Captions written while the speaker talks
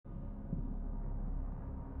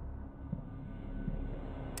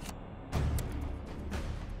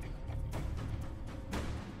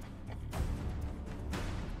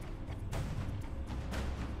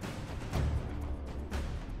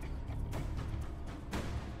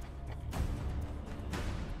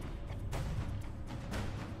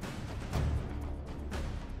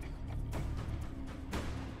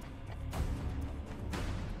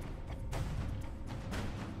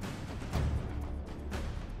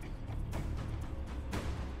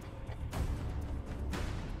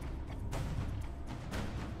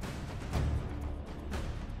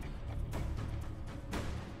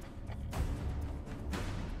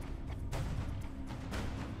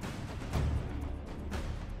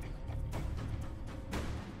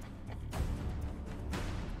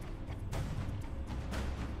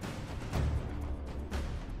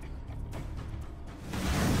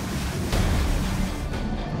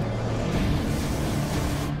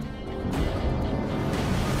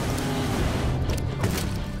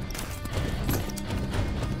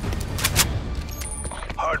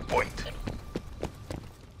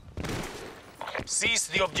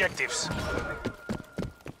lost the objectives.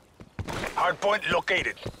 Hardpoint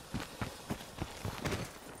located.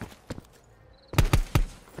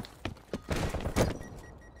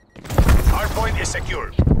 Hardpoint is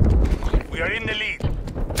secure. We are in the lead.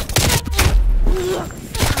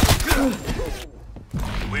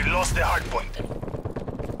 We lost the hardpoint.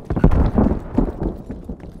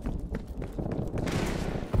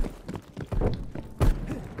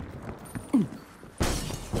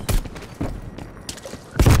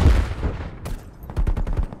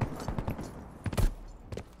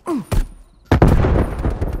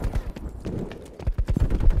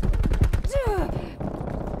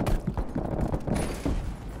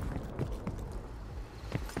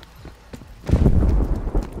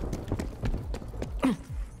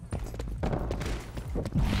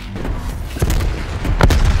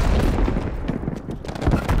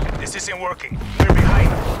 This isn't working. We're behind.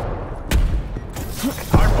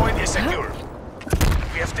 Hardpoint is secure.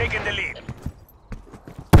 We have taken the lead.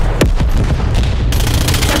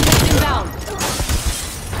 Temptation down.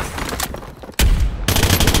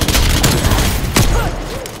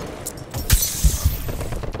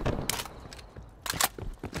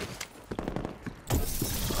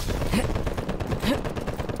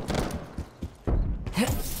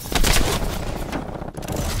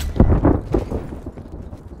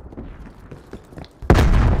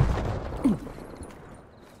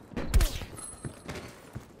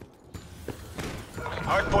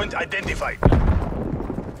 Hardpoint identified.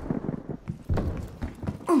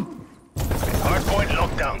 Hardpoint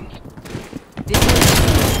locked down.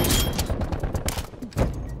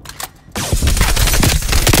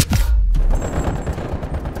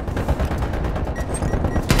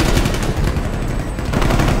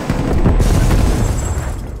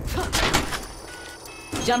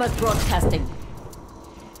 Jammers broadcasting.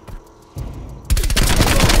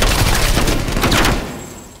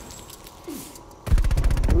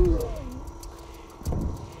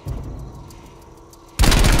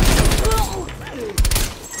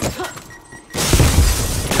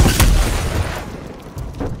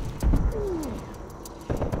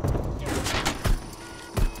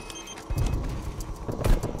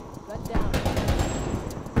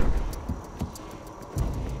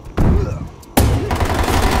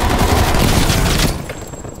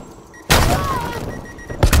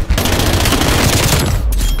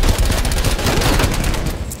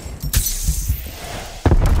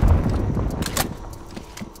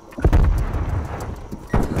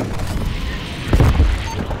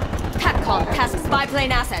 Spy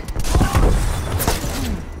plane asset.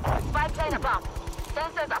 Spy plane above.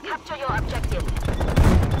 Sensors are capture your objective.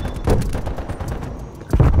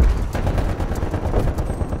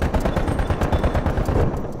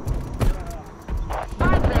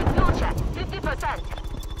 Spy plane fuel check. 50%.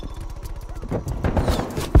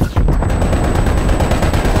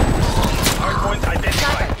 Hardpoint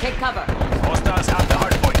identified. Take cover. Hostiles have the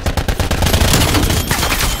hardpoint.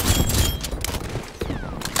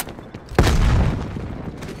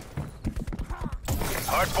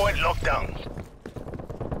 Hardpoint locked down.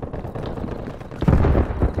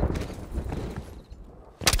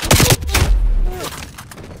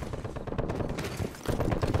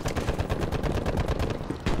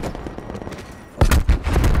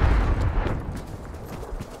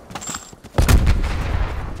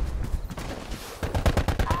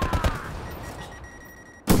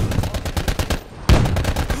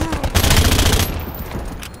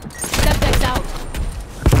 Septic's out.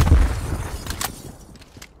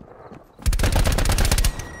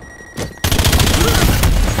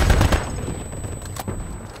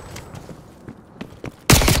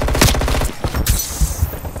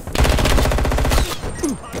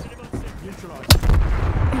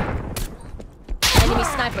 Enemy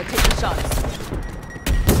sniper taking shots.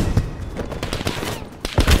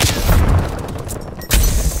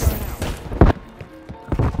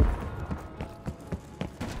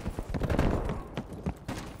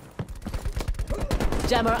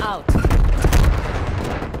 Jammer out.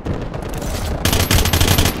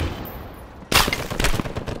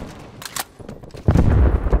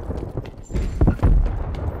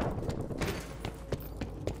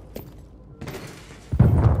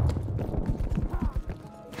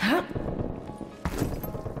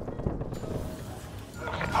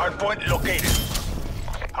 Hardpoint located.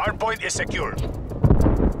 Hardpoint is secure.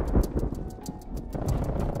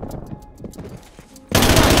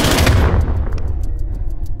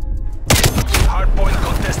 Hardpoint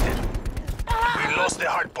contested. We lost the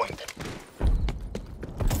hardpoint.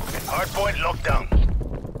 Hardpoint locked down.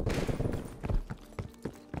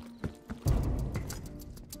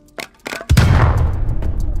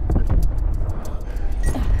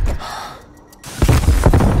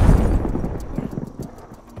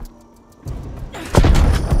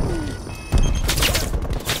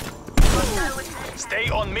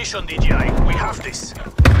 position, DJI. We have this.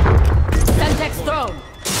 Semtex thrown.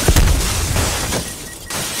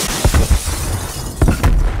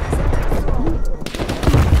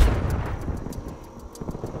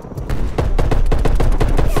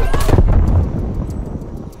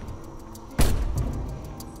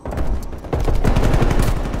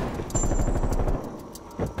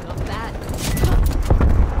 Not bad.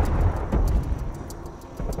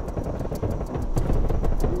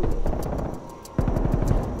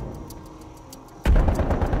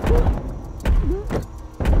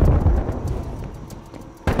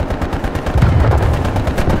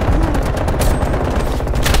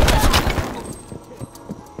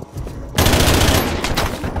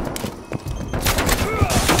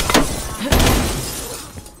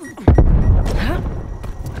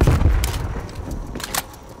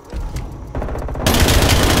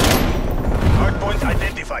 Hardpoint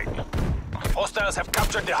identified. Hostiles have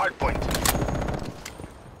captured the hardpoint.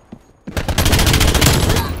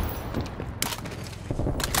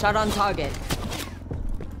 Shot on target.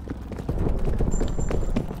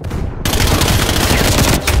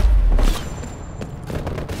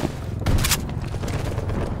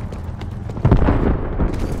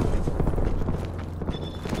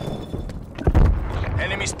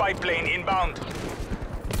 Enemy spy plane inbound.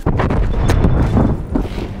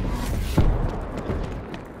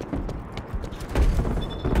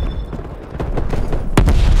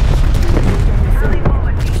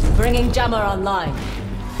 Bringing jammer online.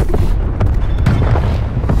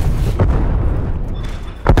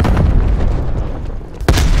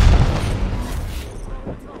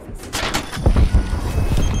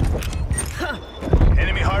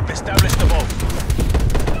 Enemy harp established above.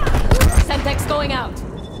 Semtex going out.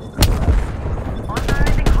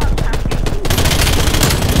 Authorizing hot tasking.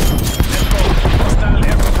 Let's go. Hostile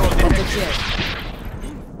air control Over detected. here.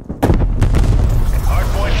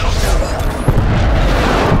 Hardpoint locked down.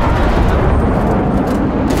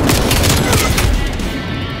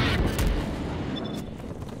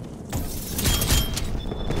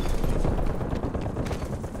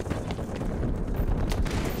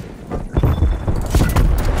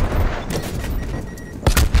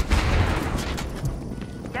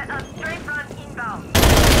 Get a straight run inbound.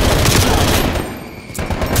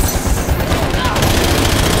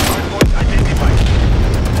 Hardpoint identified.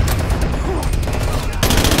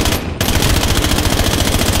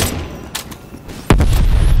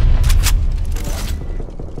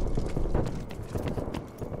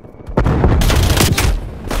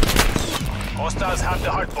 Hostiles have the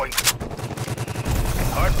hardpoint.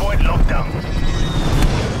 Hardpoint locked down.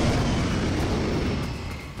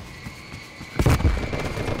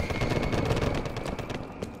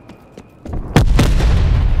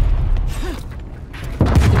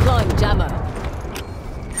 Deploying jammer.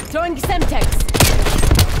 Throwing Semtex.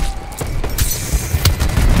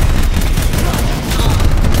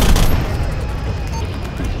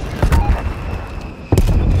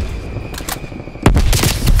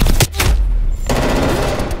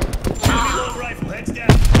 Reload rifle, heads down.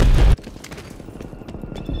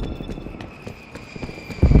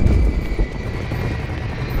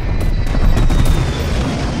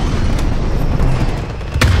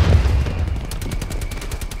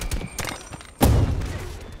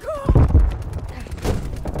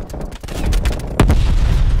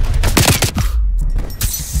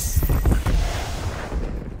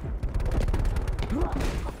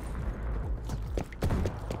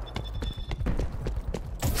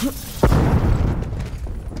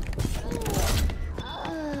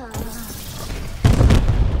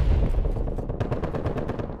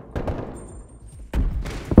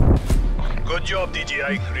 Good job,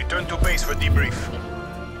 DJI. Return to base for debrief.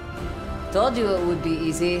 Told you it would be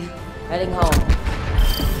easy. Heading home.